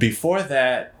 before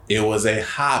that, it was a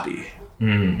hobby.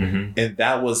 And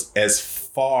that was as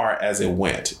far as it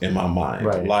went in my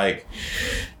mind. Like,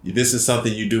 this is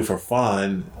something you do for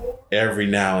fun every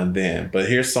now and then. But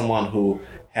here's someone who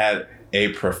had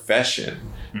a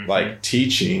profession, like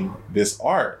teaching this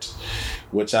art,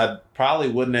 which I probably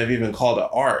wouldn't have even called an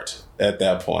art at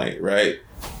that point, right?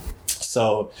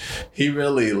 So he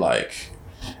really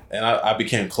and I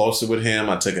became closer with him.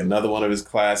 I took another one of his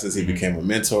classes. He became a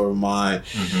mentor of mine,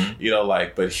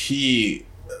 but he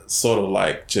sort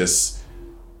of just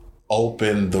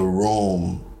opened the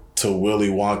room to Willy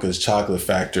Wonka's chocolate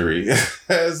factory. It's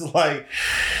there's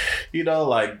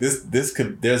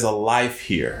a life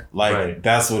here.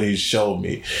 That's what he showed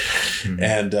me.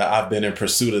 And I've been in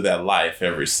pursuit of that life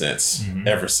ever since.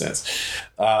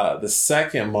 The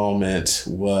second moment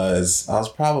was, I was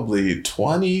probably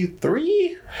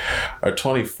 23 or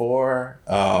 24.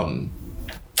 And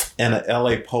an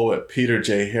LA poet, Peter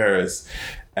J. Harris,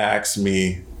 asked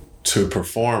me to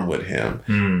perform with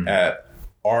him at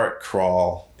Art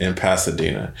Crawl in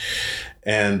Pasadena.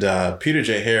 And Peter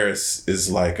J. Harris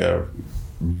is a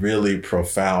really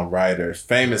profound writer,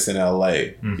 famous in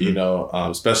LA,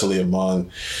 especially among,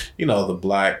 the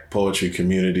Black poetry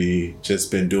community,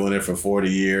 just been doing it for 40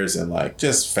 years and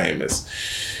just famous.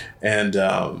 And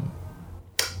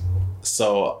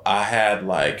so I had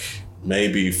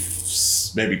maybe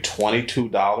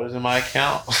 $22 in my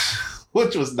account,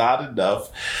 which was not enough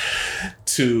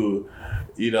to,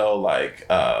 it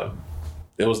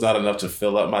was not enough to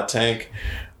fill up my tank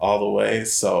all the way.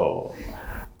 So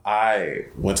I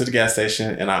went to the gas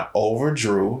station and I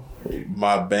overdrew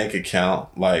my bank account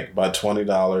by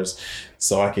 $20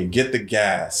 so I could get the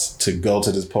gas to go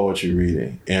to this poetry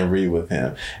reading and read with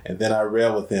him. And then I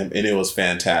read with him and it was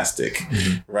fantastic,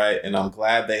 right? And I'm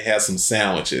glad they had some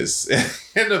sandwiches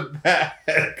in the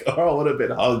back or I would have been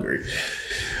hungry.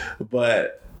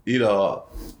 But,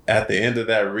 at the end of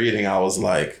that reading, I was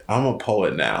I'm a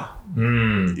poet now,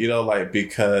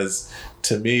 because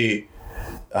to me,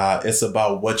 it's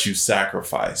about what you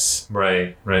sacrifice.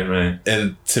 Right.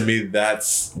 And to me,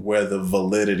 that's where the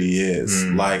validity is.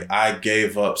 I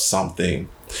gave up something,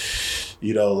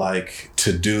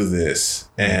 to do this.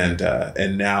 And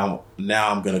now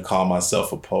I'm going to call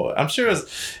myself a poet. I'm sure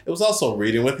it was also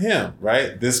reading with him,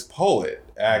 right? This poet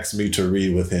asked me to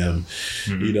read with him,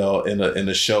 in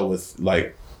a show with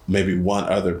maybe one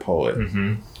other poet.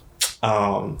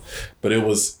 But it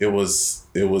was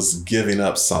giving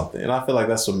up something. And I feel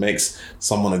that's what makes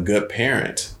someone a good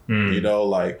parent,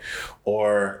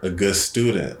 or a good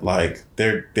student.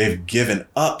 They've given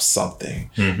up something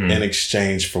in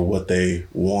exchange for what they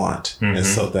want. And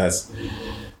so that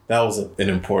was an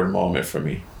important moment for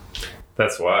me.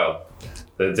 That's wild.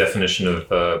 The definition of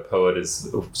a poet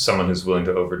is someone who's willing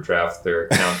to overdraft their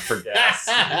account for gas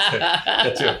to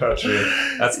get to a poetry.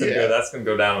 That's gonna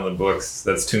go down in the books.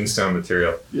 That's tombstone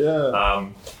material. Yeah.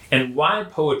 And why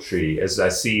poetry? As I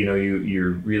see,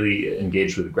 you're really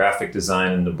engaged with graphic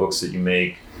design and the books that you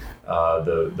make,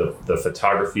 the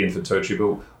photography and photography.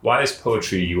 But why is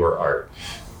poetry your art?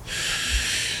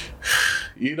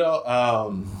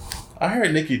 I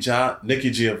heard Nikki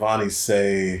Giovanni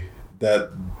say that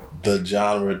the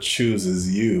genre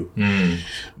chooses you.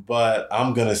 But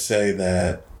I'm going to say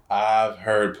that I've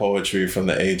heard poetry from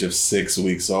the age of 6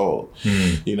 weeks old.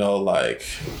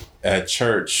 At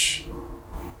church,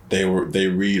 they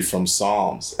read from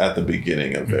Psalms at the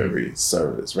beginning of every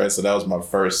service, right? So that was my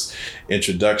first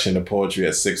introduction to poetry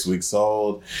at 6 weeks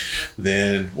old.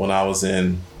 Then when I was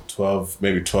in 12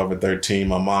 or 13,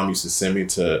 my mom used to send me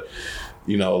to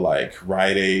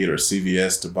Rite Aid or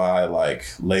CVS to buy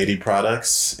lady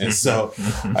products. And so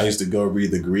I used to go read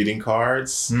the greeting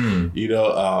cards, and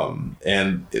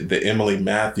the Emily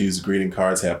Matthews greeting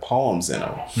cards had poems in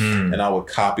them. And I would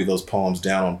copy those poems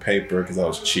down on paper because I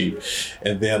was cheap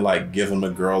and then give them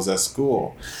to girls at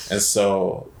school. And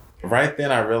so right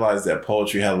then I realized that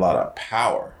poetry had a lot of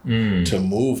power to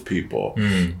move people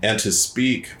and to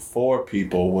speak for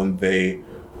people when they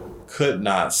could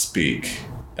not speak.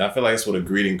 And I feel that's what a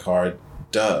greeting card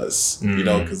does,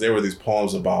 because there were these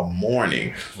poems about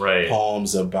mourning, right?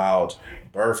 Poems about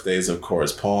birthdays, of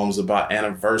course, poems about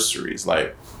anniversaries.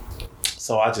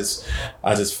 So I just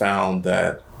found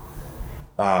that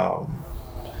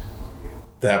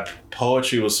that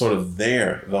poetry was sort of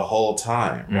there the whole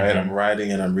time, right? I'm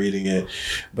writing and I'm reading it,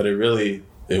 but it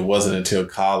wasn't until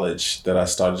college that I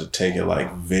started to take it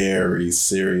very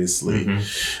seriously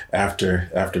after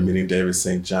meeting David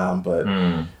St. John. But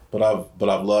I've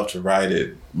loved to write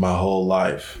it my whole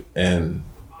life and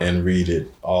read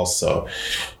it also.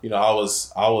 I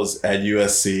was at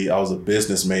USC. I was a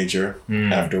business major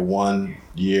after 1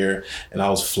 year, and I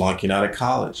was flunking out of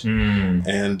college.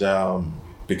 And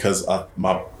because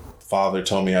my father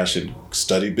told me I should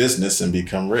study business and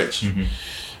become rich.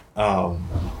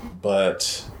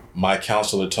 But my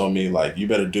counselor told me, like, you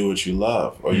better do what you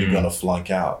love or you're going to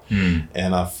flunk out.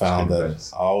 And I found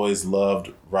that I always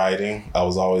loved writing. I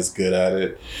was always good at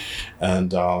it.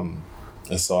 And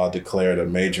so I declared a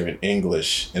major in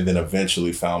English, and then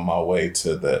eventually found my way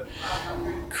to the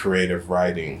creative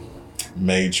writing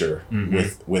major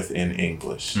within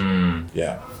English.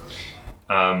 Yeah.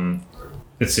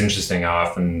 It's interesting. I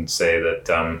often say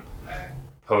that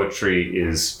poetry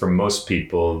is, for most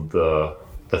people, the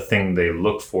thing they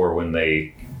look for when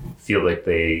they feel like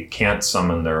they can't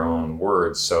summon their own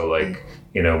words. So, like,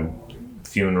 you know,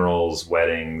 funerals,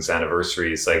 weddings,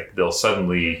 anniversaries, like, they'll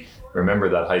suddenly remember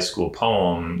that high school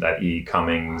poem, that E.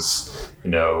 Cummings, you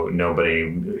know,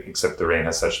 nobody except the rain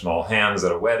has such small hands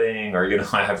at a wedding, or, you know,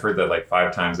 I've heard that like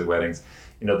 5 times at weddings.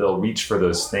 You know, they'll reach for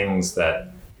those things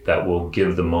that will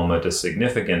give the moment a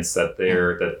significance that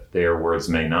their words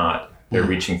may not. They're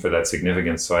reaching for that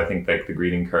significance. So I think like the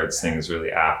greeting cards thing is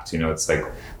really apt. You know, it's like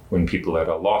when people are at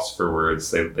a loss for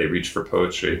words, they reach for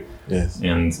poetry. Yes.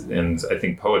 And I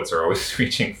think poets are always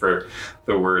reaching for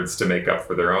the words to make up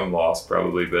for their own loss,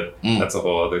 probably, but that's a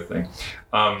whole other thing.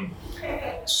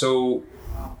 So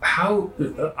how,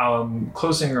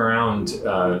 closing around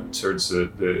towards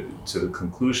the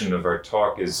conclusion of our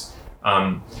talk is,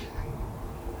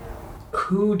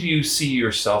 who do you see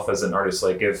yourself as an artist?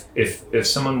 Like if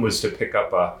someone was to pick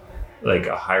up a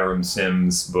Hiram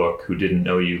Sims book who didn't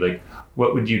know you, like,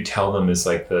 what would you tell them is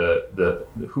like the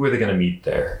who are they going to meet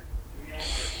there?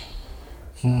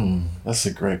 That's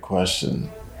a great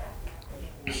question.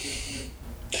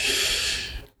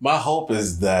 My hope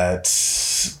is that,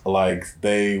 like,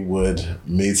 they would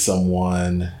meet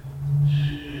someone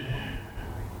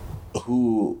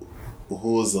who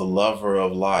is a lover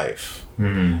of life,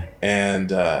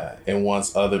 and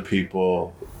wants other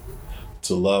people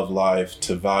to love life,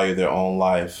 to value their own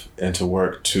life, and to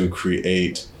work to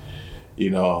create, you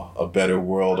know, a better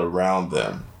world around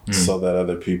them, so that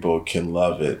other people can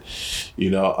love it.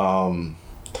 You know,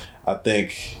 I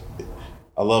think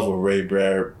I love what Ray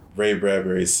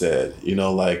Bradbury said. You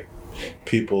know, like,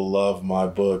 people love my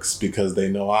books because they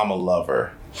know I'm a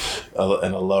lover.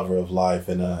 And a lover of life,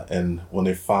 and when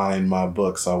they find my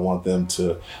books, I want them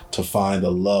to find a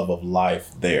love of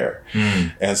life there.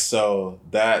 And so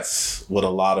that's what a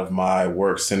lot of my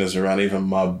work centers around. Even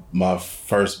my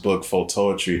first book,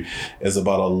 Photoetry, is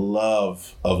about a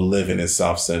love of living in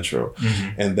South Central,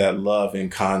 and that love in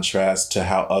contrast to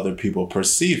how other people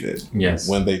perceive it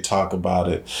when they talk about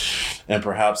it, and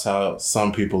perhaps how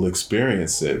some people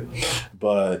experience it.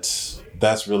 But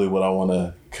that's really what I want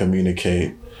to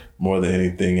communicate more than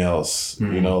anything else.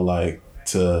 You know, like,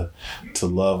 to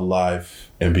love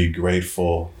life and be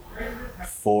grateful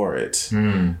for it.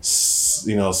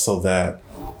 You know, so that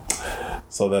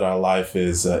our life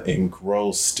is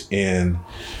engrossed in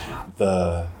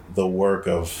the work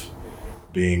of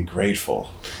being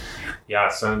grateful. Yeah,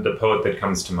 so the poet that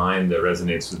comes to mind that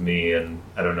resonates with me, and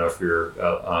I don't know if you're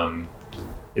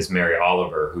is Mary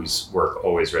Oliver, whose work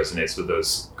always resonates with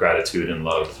those gratitude and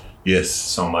love. Yes.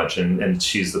 So much. And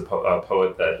she's the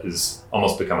poet that has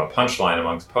almost become a punchline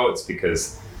amongst poets,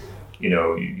 because, you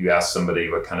know, you ask somebody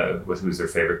who's their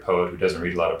favorite poet who doesn't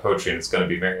read a lot of poetry, and it's going to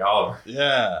be Mary Oliver.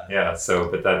 Yeah. Yeah. So,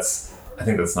 but I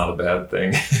think that's not a bad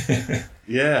thing.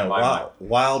 Yeah.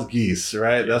 Wild Geese,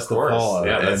 right? That's the poem.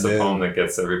 Yeah, that's the poem that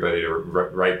gets everybody to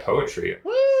write poetry.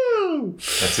 Woo!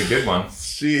 That's a good one.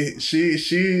 She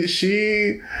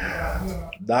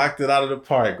knocked it out of the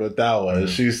park with that one.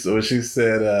 She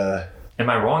said, am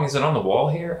I wrong? Is it on the wall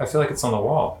here? I feel like it's on the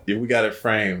wall. Yeah, we got it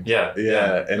framed. Yeah.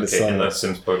 And okay, in the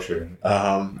Sims poetry.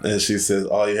 And she says,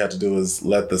 all you have to do is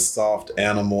let the soft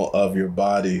animal of your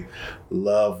body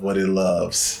love what it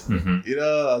loves. You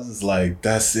know, I was just like,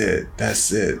 that's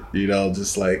it. You know,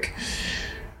 just like,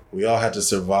 we all have to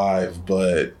survive,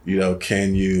 but, you know,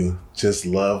 can you just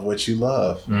love what you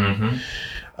love?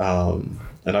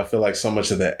 And I feel like so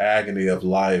much of the agony of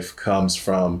life comes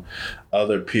from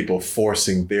other people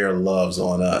forcing their loves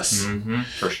on us.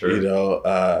 For sure.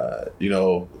 You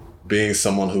know, being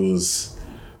someone who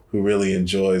really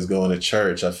enjoys going to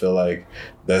church, I feel like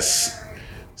that's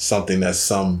something that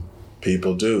some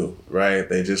people do, right?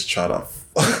 They just try to,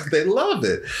 they love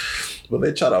it, but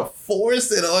they try to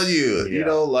force it on you, you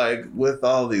know, like, with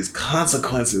all these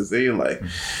consequences. And you're like,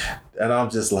 and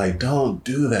I'm just like, don't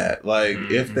do that. Like,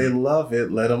 if they love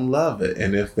it, let them love it.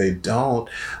 And if they don't,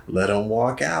 let them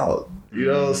walk out, you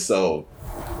know? So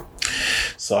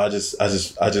I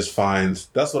just find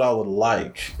that's what I would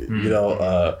like, you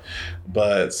know?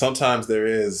 But sometimes there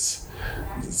is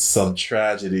some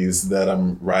tragedies that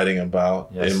I'm writing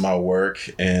about in my work,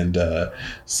 and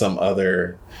some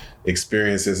other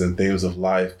experiences and themes of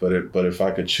life. But if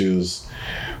I could choose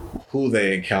who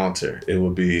they encounter, it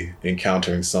would be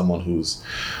encountering someone who's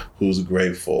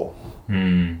grateful.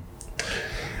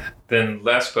 Then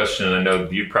last question, and I know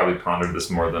you probably pondered this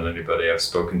more than anybody I've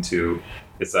spoken to,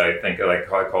 is I think I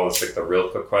call this like the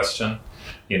Rilke question.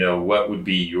 You know, what would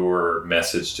be your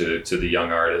message to the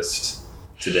young artist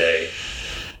today?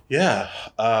 Yeah,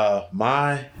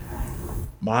 my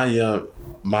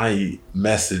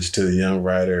message to the young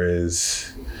writer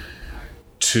is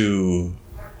to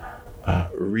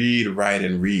read, write,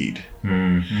 and read.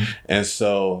 Mm-hmm. And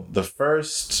so the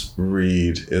first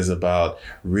read is about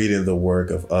reading the work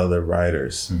of other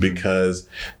writers, because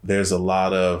there's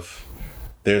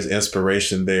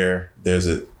inspiration there,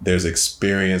 there's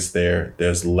experience there,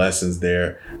 there's lessons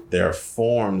there, there are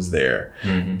forms there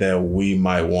that we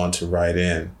might want to write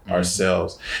in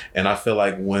ourselves. And I feel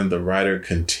like when the writer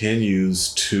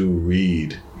continues to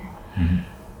read,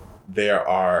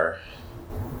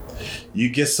 you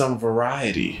get some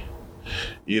variety.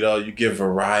 You get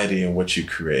variety in what you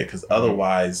create, because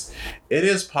otherwise it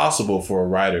is possible for a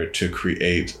writer to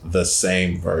create the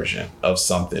same version of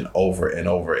something over and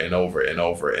over and over and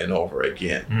over and over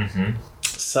again.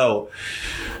 So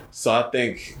I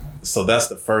think, so that's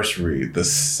the first read. The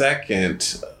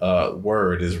second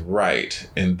word is write,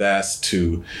 and that's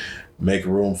to make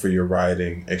room for your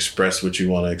writing, express what you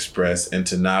want to express, and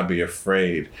to not be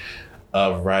afraid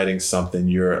of writing something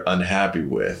you're unhappy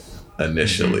with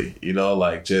initially.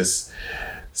 Like just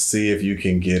see if you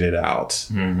can get it out,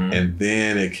 and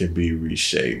then it can be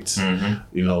reshaped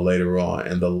later on.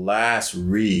 And the last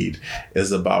read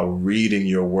is about reading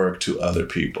your work to other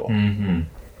people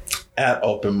at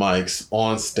open mics,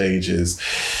 on stages,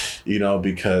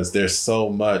 because there's so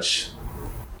much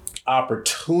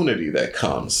opportunity that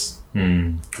comes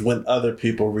when other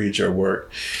people read your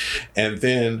work. And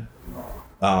then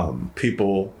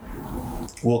people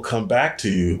will come back to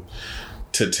you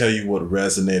to tell you what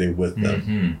resonated with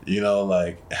them,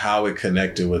 like how it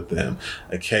connected with them.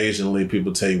 Occasionally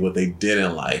people tell you what they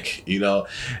didn't like,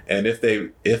 and if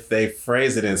they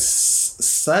phrase it in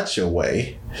such a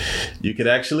way, you could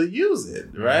actually use it,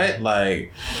 right?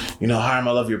 Like, Hiram,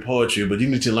 I love your poetry, but you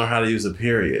need to learn how to use a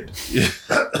period.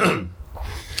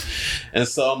 And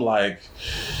so I'm like,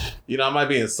 I might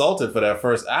be insulted for that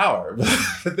first hour,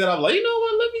 but then I'm like, you know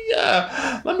what?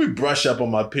 Let me brush up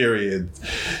on my period,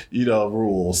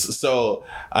 rules. So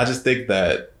I just think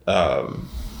that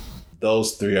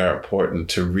those three are important: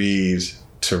 to read,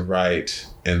 to write,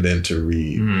 and then to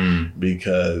read.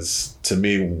 Because to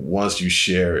me, once you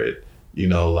share it,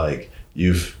 like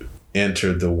you've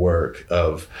entered the work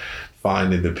of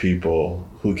finding the people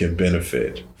who can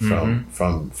benefit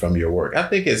from your work. I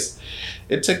think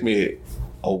it took me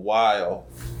a while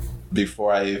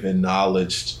before I even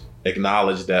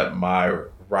acknowledged that my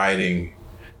writing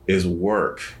is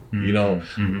work. We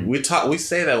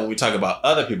say that when we talk about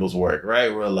other people's work,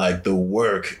 right? We're like, the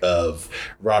work of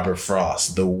Robert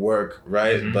Frost, the work,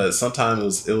 right? But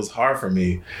sometimes it was hard for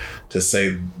me to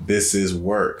say this is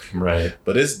work, right?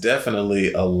 But it's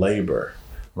definitely a labor,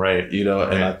 right?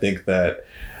 And I think that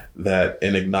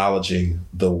in acknowledging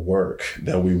the work,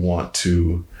 that we want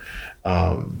to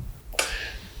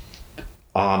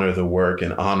honor the work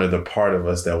and honor the part of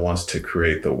us that wants to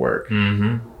create the work.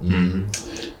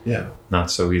 Yeah.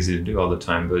 Not so easy to do all the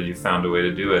time, but you found a way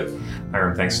to do it.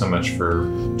 Hiram, thanks so much for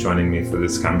joining me for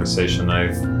this conversation.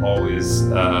 I've always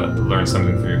learned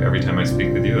something from you every time I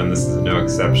speak with you, and this is no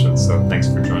exception. So thanks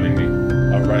for joining me.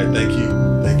 All right. Thank you.